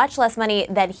much less money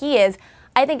than he is,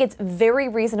 I think it's very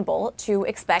reasonable to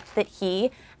expect that he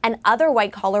and other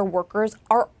white-collar workers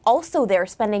are also there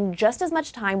spending just as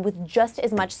much time with just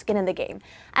as much skin in the game.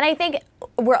 And I think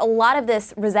where a lot of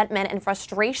this resentment and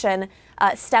frustration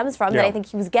stems from, that I think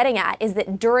he was getting at, is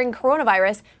that during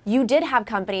coronavirus, you did have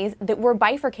companies that were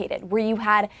bifurcated, where you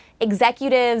had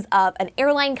executives of an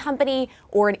airline company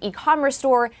or an e-commerce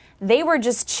store. They were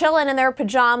just chilling in their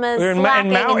pajamas,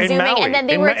 slacking and zooming, and then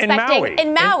they were expecting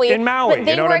in Maui, but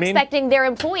they were expecting their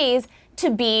employees to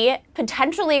be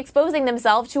potentially exposing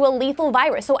themselves to a lethal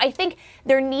virus. So I think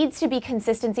there needs to be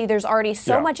consistency. There's already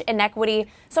so much inequity,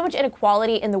 so much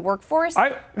inequality in the workforce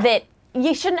that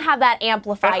you shouldn't have that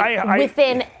amplified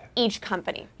within each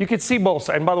company. You could see both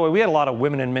sides. And by the way, we had a lot of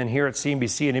women and men here at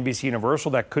CNBC and NBC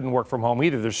Universal that couldn't work from home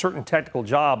either. There's certain technical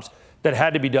jobs that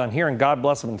had to be done here, and God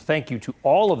bless them, and thank you to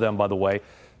all of them, by the way.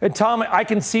 And Tom, I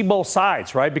can see both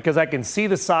sides, right? Because I can see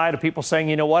the side of people saying,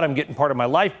 you know what, I'm getting part of my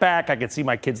life back. I can see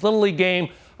my kids' Little League game.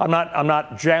 I'm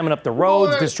not jamming up the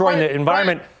roads, destroying the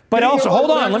environment. But also,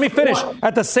 hold on, let me finish.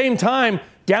 At the same time,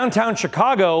 downtown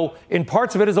Chicago, in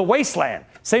parts of it, is a wasteland.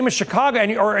 Same as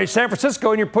Chicago or San Francisco,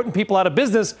 and you're putting people out of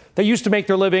business that used to make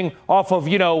their living off of,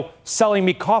 you know, selling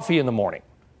me coffee in the morning.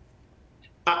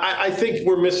 I think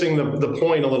we're missing the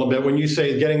point a little bit when you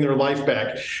say getting their life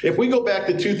back. If we go back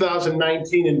to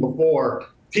 2019 and before,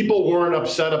 people weren't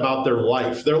upset about their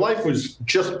life. Their life was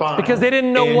just fine. Because they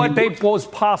didn't know what was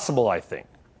possible, I think.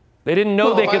 They didn't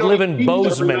know they could live in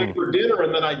Bozeman. For dinner,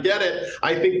 and then I get it.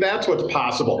 I think that's what's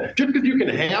possible. Just because you can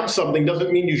have something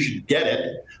doesn't mean you should get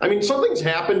it. I mean, something's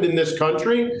happened in this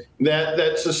country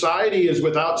that society is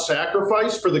without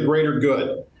sacrifice for the greater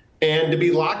good. And to be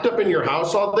locked up in your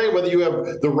house all day, whether you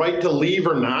have the right to leave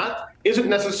or not, isn't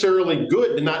necessarily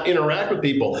good to not interact with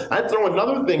people. I'd throw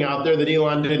another thing out there that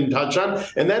Elon didn't touch on,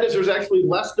 and that is there's actually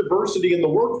less diversity in the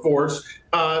workforce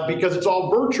because it's all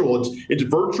virtual. It's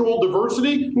virtual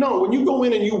diversity. No, when you go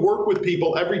in and you work with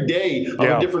people every day of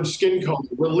a different skin color,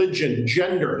 religion,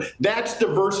 gender, that's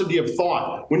diversity of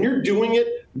thought. When you're doing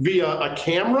it via a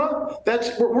camera,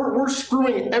 we're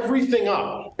screwing everything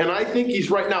up. And I think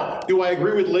he's right. Now, do I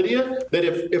agree with Lydia that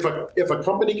if a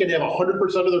company can have 100%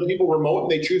 of their people remote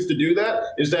and they choose to do that,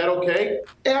 is that okay?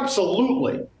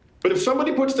 Absolutely. But if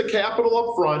somebody puts the capital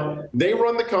up front, they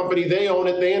run the company, they own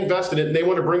it, they invest in it, and they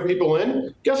want to bring people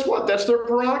in, guess what? That's their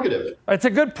prerogative. It's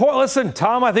a good point. Listen,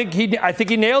 Tom, I think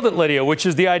he nailed it, Lydia, which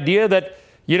is the idea that,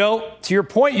 you know, to your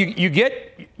point,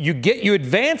 you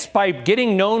advance by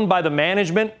getting known by the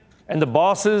management and the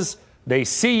bosses. They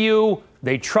see you,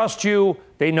 they trust you,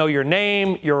 they know your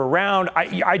name, you're around.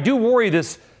 I do worry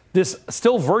this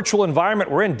still virtual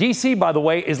environment we're in. D.C., by the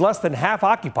way, is less than half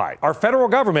occupied. Our federal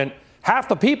government, half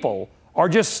the people are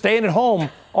just staying at home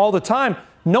all the time.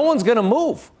 No one's going to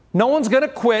move. No one's going to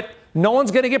quit. No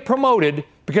one's going to get promoted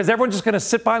because everyone's just going to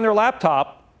sit behind their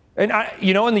laptop. And,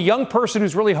 and the young person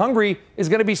who's really hungry is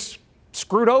going to be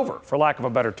screwed over, for lack of a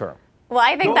better term. Well,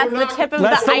 I think that's the tip of the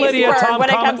iceberg when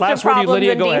it comes to problems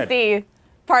in D.C.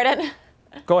 Pardon?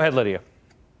 Go ahead, Lydia.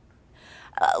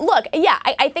 Look,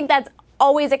 I think that's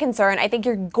always a concern. I think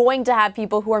you're going to have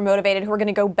people who are motivated, who are going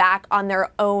to go back on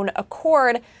their own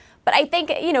accord. But I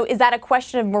think, is that a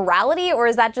question of morality or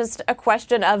is that just a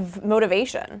question of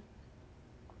motivation?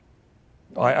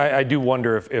 I do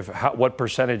wonder what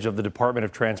percentage of the Department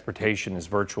of Transportation is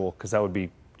virtual, because that would be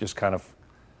just kind of.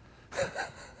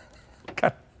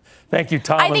 Thank you,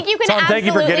 Tom. I think you can Tom, absolutely thank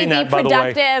you for getting that, be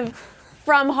productive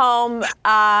from home.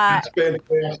 I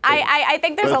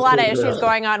think there's a lot of issues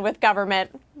going on with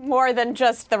government, more than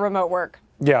just the remote work.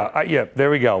 Yeah, there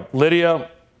we go.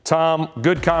 Lydia, Tom,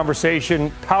 good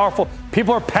conversation, powerful.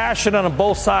 People are passionate on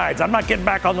both sides. I'm not getting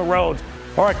back on the roads.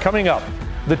 All right, coming up,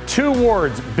 the 2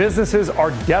 words businesses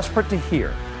are desperate to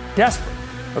hear. Desperate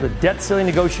for the debt ceiling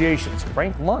negotiations.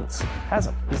 Frank Luntz has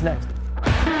them. He's next.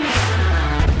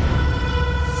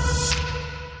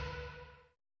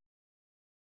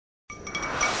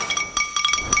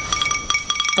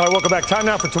 All right, welcome back. Time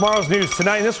now for tomorrow's news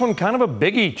tonight. This one kind of a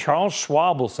biggie. Charles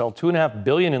Schwab will sell $2.5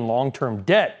 billion in long-term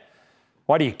debt.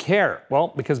 Why do you care?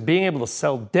 Well, because being able to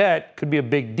sell debt could be a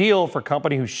big deal for a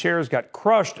company whose shares got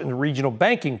crushed in the regional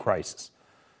banking crisis.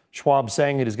 Schwab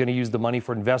saying it is going to use the money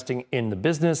for investing in the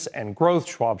business and growth.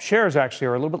 Schwab shares actually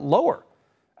are a little bit lower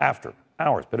after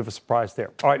hours. Bit of a surprise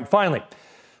there. All right, and finally,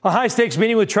 a high-stakes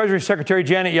meeting with Treasury Secretary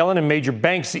Janet Yellen and major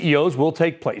bank CEOs will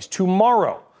take place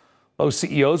tomorrow. Those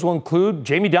CEOs will include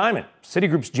Jamie Dimon,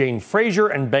 Citigroup's Jane Fraser,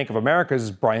 and Bank of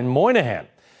America's Brian Moynihan.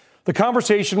 The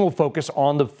conversation will focus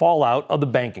on the fallout of the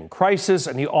banking crisis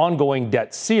and the ongoing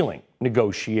debt ceiling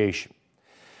negotiation.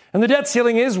 And the debt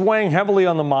ceiling is weighing heavily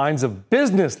on the minds of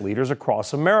business leaders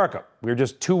across America. We're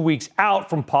just 2 weeks out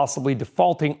from possibly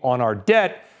defaulting on our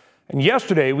debt. And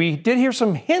yesterday, we did hear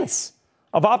some hints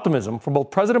of optimism from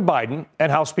both President Biden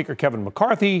and House Speaker Kevin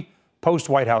McCarthy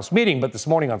post-White House meeting. But this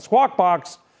morning on Squawk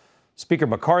Box, Speaker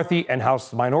McCarthy and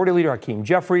House Minority Leader Hakeem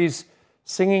Jeffries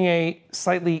singing a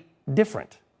slightly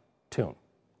different tune.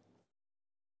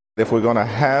 If we're going to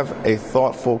have a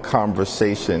thoughtful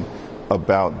conversation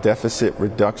about deficit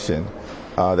reduction,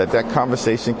 that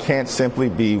conversation can't simply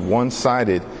be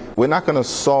one-sided. We're not going to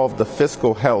solve the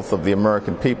fiscal health of the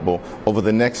American people over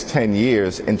the next 10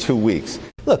 years in 2 weeks.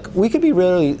 Look, we could be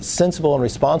really sensible and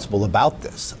responsible about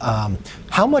this.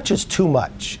 How much is too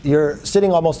much? You're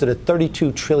sitting almost at a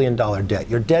 $32 trillion debt.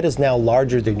 Your debt is now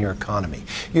larger than your economy.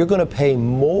 You're going to pay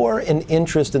more in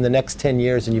interest in the next 10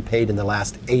 years than you paid in the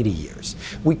last 80 years.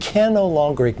 We can no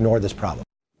longer ignore this problem.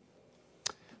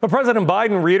 But President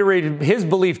Biden reiterated his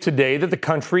belief today that the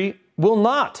country will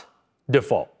not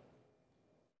default.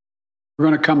 We're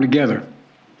going to come together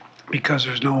because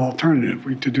there's no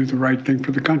alternative to do the right thing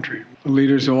for the country. The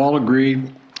leaders have all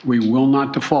agreed we will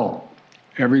not default.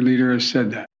 Every leader has said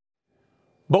that.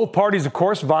 Both parties, of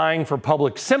course, vying for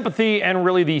public sympathy and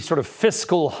really the sort of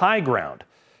fiscal high ground.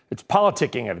 It's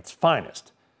politicking at its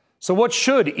finest. So what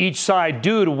should each side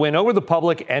do to win over the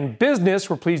public and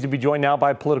business? We're pleased to be joined now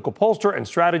by political pollster and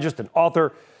strategist and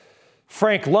author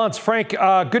Frank Luntz. Frank,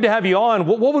 good to have you on.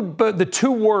 What would the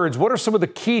 2 words, what are some of the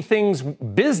key things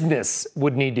business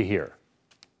would need to hear?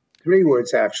 3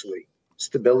 words, actually.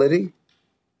 Stability,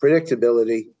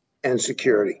 predictability, and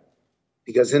security.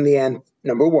 Because in the end,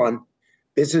 number 1,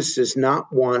 business does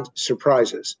not want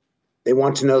surprises. They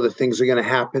want to know that things are going to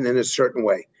happen in a certain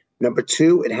way. Number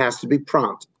 2, it has to be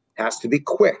prompt, has to be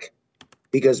quick,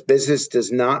 because business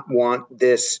does not want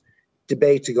this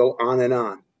debate to go on and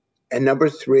on. And number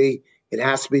three, it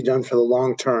has to be done for the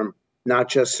long term, not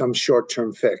just some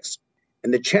short-term fix.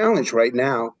 And the challenge right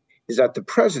now is that the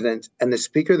president and the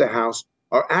Speaker of the House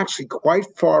are actually quite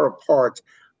far apart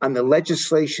on the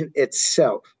legislation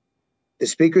itself. The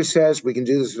Speaker says we can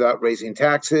do this without raising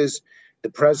taxes. The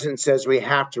president says we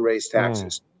have to raise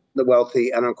taxes, the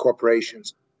wealthy and on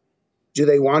corporations. Do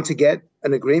they want to get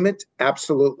an agreement?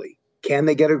 Absolutely. Can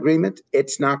they get agreement?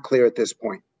 It's not clear at this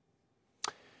point.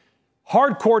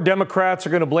 Hardcore Democrats are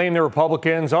going to blame the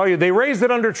Republicans. Oh, they raised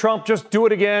it under Trump. Just do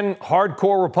it again.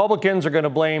 Hardcore Republicans are going to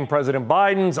blame President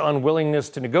Biden's unwillingness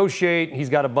to negotiate. He's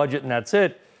got a budget and that's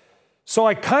it. So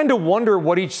I kind of wonder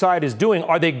what each side is doing.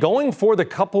 Are they going for the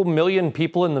couple million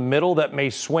people in the middle that may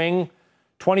swing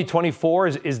 2024?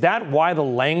 Is that why the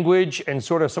language and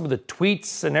sort of some of the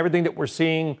tweets and everything that we're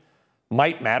seeing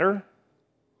might matter?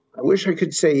 I wish I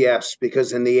could say yes,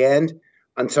 because in the end,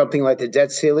 on something like the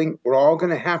debt ceiling, we're all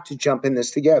going to have to jump in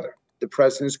this together. The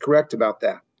president's correct about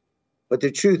that. But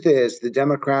the truth is, the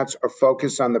Democrats are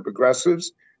focused on the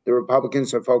progressives. The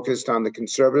Republicans are focused on the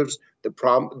conservatives,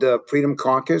 the Freedom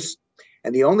Caucus.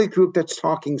 And the only group that's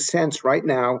talking sense right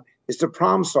now is the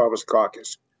Problem Solvers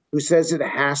Caucus, who says it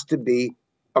has to be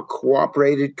a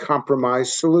cooperated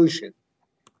compromise solution.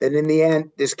 That in the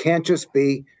end, this can't just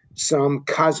be some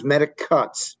cosmetic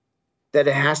cuts, that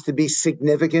it has to be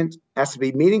significant, has to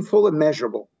be meaningful and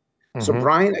measurable. So,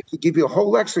 Brian, I could give you a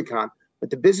whole lexicon, but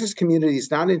the business community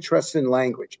is not interested in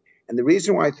language. And the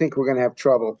reason why I think we're going to have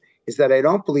trouble is that I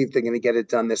don't believe they're going to get it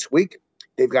done this week.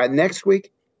 They've got next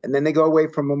week, and then they go away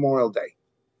from Memorial Day.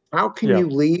 How can you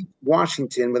leave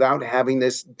Washington without having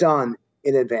this done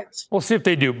in advance? We'll see if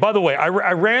they do. By the way, I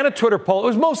ran a Twitter poll. It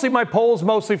was mostly my polls,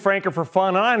 mostly Frank, are for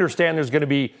fun. And I understand there's going to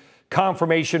be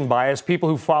confirmation bias. People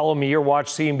who follow me or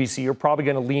watch CNBC are probably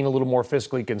going to lean a little more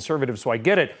fiscally conservative, so I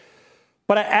get it.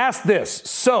 But I asked this.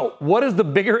 So what is the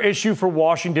bigger issue for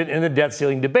Washington in the debt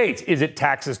ceiling debates? Is it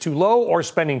taxes too low or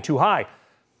spending too high?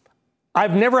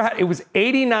 I've never had, it was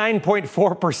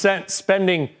 89.4%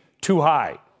 spending too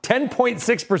high,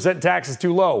 10.6% taxes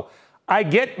too low. I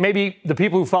get maybe the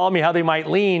people who follow me how they might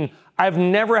lean. I've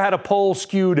never had a poll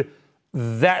skewed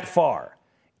that far.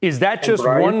 Is that just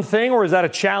one thing, or is that a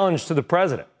challenge to the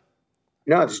president?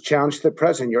 No, it's a challenge to the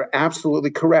president. You're absolutely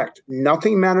correct.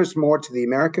 Nothing matters more to the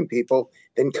American people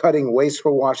than cutting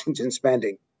wasteful Washington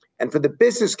spending. And for the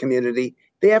business community,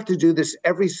 they have to do this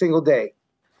every single day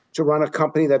to run a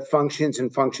company that functions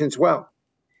and functions well.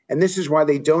 And this is why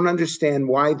they don't understand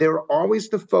why they're always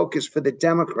the focus for the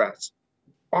Democrats,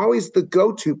 always the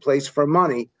go-to place for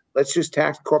money. Let's just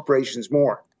tax corporations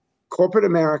more. Corporate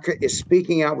America is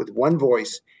speaking out with one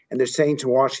voice, and they're saying to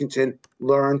Washington,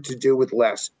 learn to do with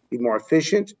less. Be more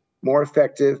efficient, more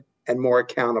effective, and more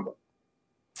accountable.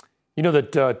 You know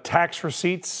that tax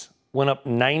receipts went up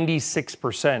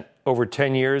 96% over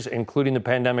 10 years, including the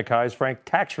pandemic highs, Frank.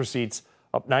 Tax receipts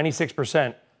up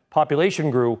 96%. Population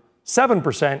grew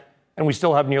 7%, and we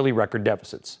still have nearly record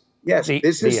deficits. Yes, the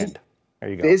end. There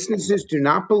you go. Businesses do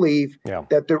not believe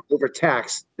that they're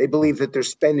overtaxed. They believe that they're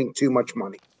spending too much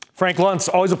money. Frank Luntz,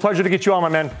 always a pleasure to get you on, my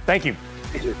man. Thank you.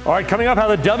 All right, coming up, how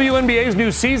the WNBA's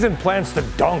new season plans to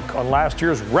dunk on last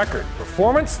year's record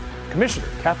performance. Commissioner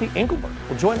Cathy Engelbert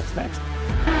will join us next.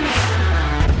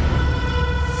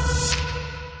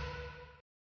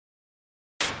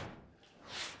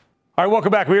 All right,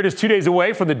 welcome back. We're just 2 days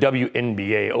away from the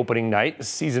WNBA opening night. This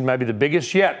season might be the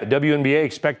biggest yet. The WNBA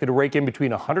expected to rake in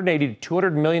between 180 to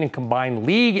 200 million in combined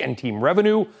league and team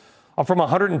revenue, up from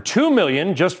 102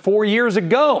 million just 4 years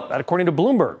ago. That according to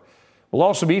Bloomberg. Will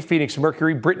also be Phoenix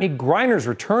Mercury Brittany Griner's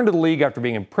return to the league after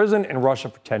being imprisoned in Russia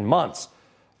for 10 months.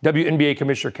 WNBA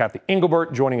Commissioner Cathy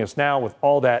Engelbert joining us now with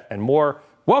all that and more.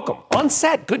 Welcome on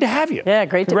set. Good to have you. Yeah,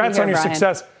 great to be here, Congrats on your Brian.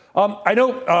 success. I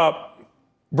know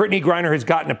Brittany Griner has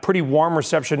gotten a pretty warm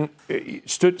reception,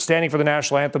 standing for the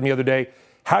national anthem the other day.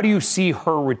 How do you see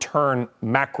her return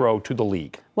macro to the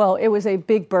league? Well, it was a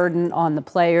big burden on the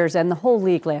players and the whole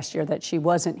league last year that she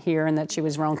wasn't here and that she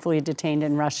was wrongfully detained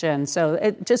in Russia. And so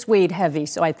it just weighed heavy.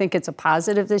 So I think it's a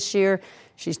positive this year.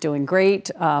 She's doing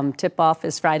great. Tip-off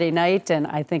is Friday night. And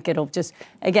I think it'll just,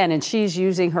 again, and she's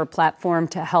using her platform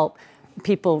to help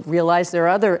people realize there are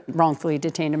other wrongfully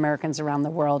detained Americans around the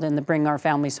world in the Bring Our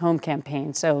Families Home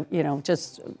campaign. So, you know,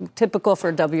 just typical for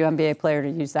a WNBA player to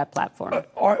use that platform.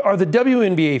 Are the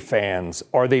WNBA fans,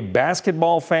 are they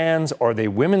basketball fans? Are they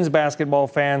women's basketball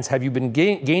fans? Have you been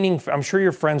gaining, I'm sure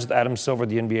you're friends with Adam Silver,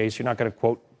 the NBA, so you're not going to,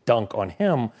 quote, dunk on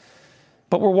him.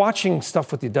 But we're watching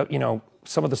stuff with the, you know,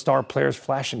 some of the star players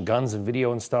flashing guns and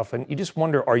video and stuff, and you just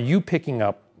wonder, are you picking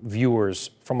up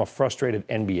viewers from a frustrated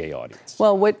NBA audience?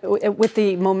 Well, with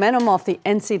the momentum off the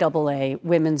NCAA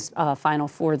women's Final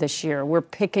Four this year, we're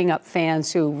picking up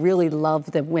fans who really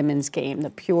love the women's game, the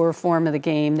pure form of the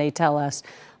game, they tell us.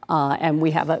 And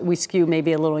we skew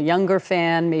maybe a little younger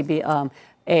fan, maybe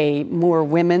a more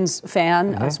women's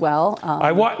fan as well.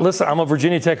 Listen, I'm a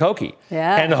Virginia Tech Hokie.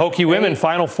 Yeah. And the Hokie women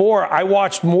Final Four, I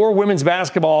watched more women's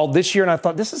basketball this year, and I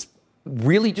thought this is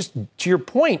really, just to your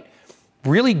point,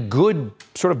 really good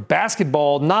sort of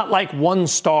basketball, not like one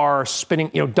star spinning,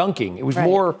 dunking. It was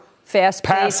more fast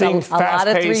passing, a lot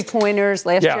of three-pointers.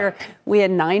 Last Yeah. year, we had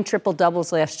 9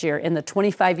 triple-doubles last year. In the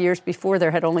 25 years before,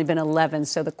 there had only been 11.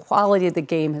 So the quality of the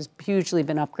game has hugely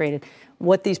been upgraded.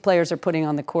 What these players are putting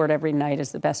on the court every night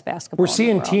is the best basketball. We're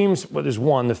seeing teams, there's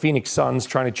one, the Phoenix Suns,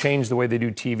 trying to change the way they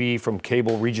do TV from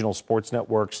cable regional sports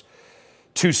networks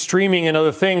to streaming and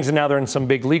other things, and now they're in some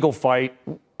big legal fight.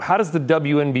 How does the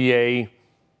WNBA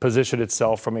position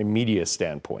itself from a media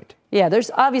standpoint? Yeah,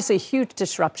 there's obviously huge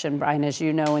disruption, Brian, as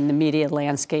you know, in the media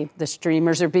landscape. The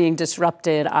streamers are being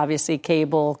disrupted, obviously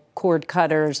cable, cord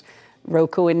cutters,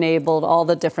 Roku-enabled, all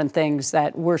the different things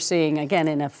that we're seeing, again,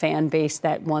 in a fan base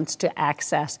that wants to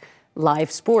access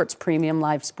live sports, premium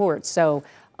live sports. So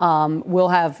we'll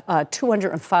have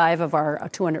 205 of our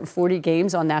 240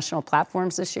 games on national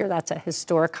platforms this year. That's a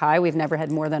historic high. We've never had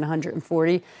more than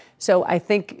 140. So I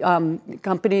think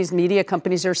media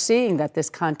companies are seeing that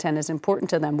this content is important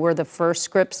to them. We're the first.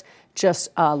 Scripps just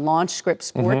launched Scripps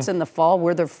Sports in the fall.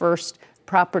 We're the first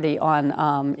property on,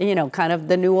 kind of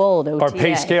the new old OTA. Are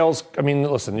pay scales,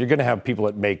 listen, you're going to have people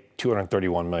that make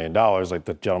 $231 million, like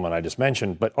the gentleman I just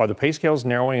mentioned, but are the pay scales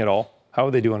narrowing at all? How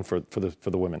are they doing for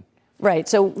the women? Right.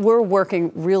 So we're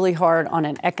working really hard on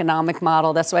an economic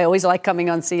model. That's why I always like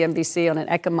coming on CNBC, on an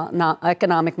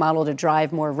economic model to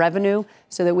drive more revenue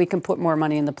so that we can put more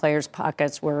money in the players'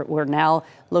 pockets. We're now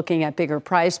looking at bigger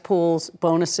prize pools,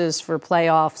 bonuses for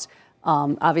playoffs.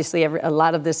 Obviously, a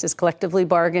lot of this is collectively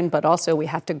bargained, but also we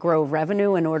have to grow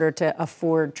revenue in order to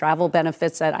afford travel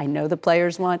benefits that I know the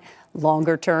players want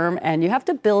longer term. And you have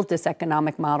to build this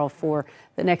economic model for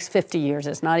the next 50 years.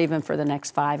 It's not even for the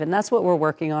next 5. And that's what we're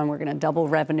working on. We're going to double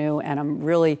revenue. And I'm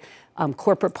really,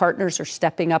 corporate partners are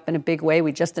stepping up in a big way.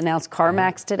 We just announced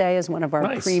CarMax today as one of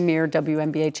our premier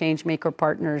WNBA changemaker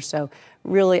partners. So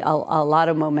really a lot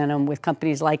of momentum with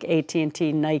companies like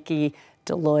AT&T, Nike,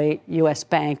 Deloitte, U.S.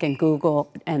 Bank, and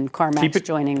Google, and CarMax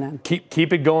joining them.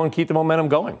 Keep it going. Keep the momentum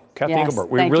going. Kathy Engelbert,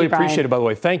 we really appreciate it, by the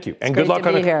way. Thank you. And good luck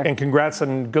and congrats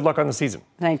and good luck on the season.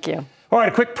 Thank you. All right,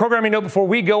 a quick programming note before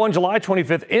we go. On July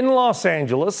 25th in Los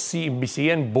Angeles,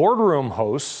 CNBC and Boardroom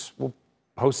hosts will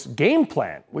host Game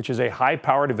Plan, which is a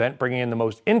high-powered event bringing in the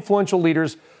most influential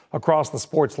leaders across the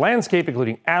sports landscape,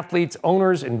 including athletes,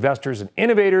 owners, investors, and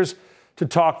innovators, to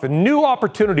talk the new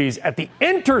opportunities at the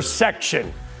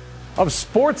intersection of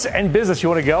sports and business. You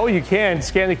want to go? You can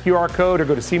scan the QR code or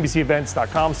go to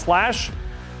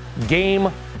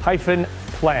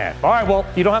cnbcevents.com/game-plan. All right, well,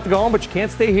 you don't have to go home, but you can't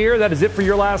stay here. That is it for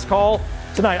your last call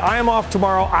tonight. I am off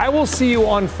tomorrow. I will see you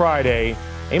on Friday.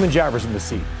 Eamon Javers in the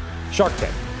seat. Shark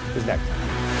Tank is next.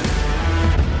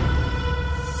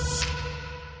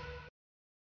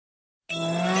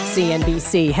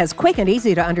 CNBC has quick and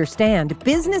easy to understand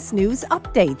business news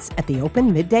updates at the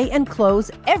open, midday, and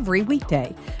close every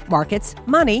weekday. Markets,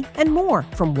 money, and more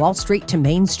from Wall Street to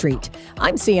Main Street.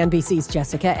 I'm CNBC's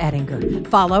Jessica Ettinger.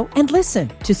 Follow and listen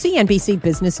to CNBC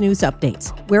Business News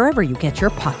Updates wherever you get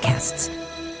your podcasts.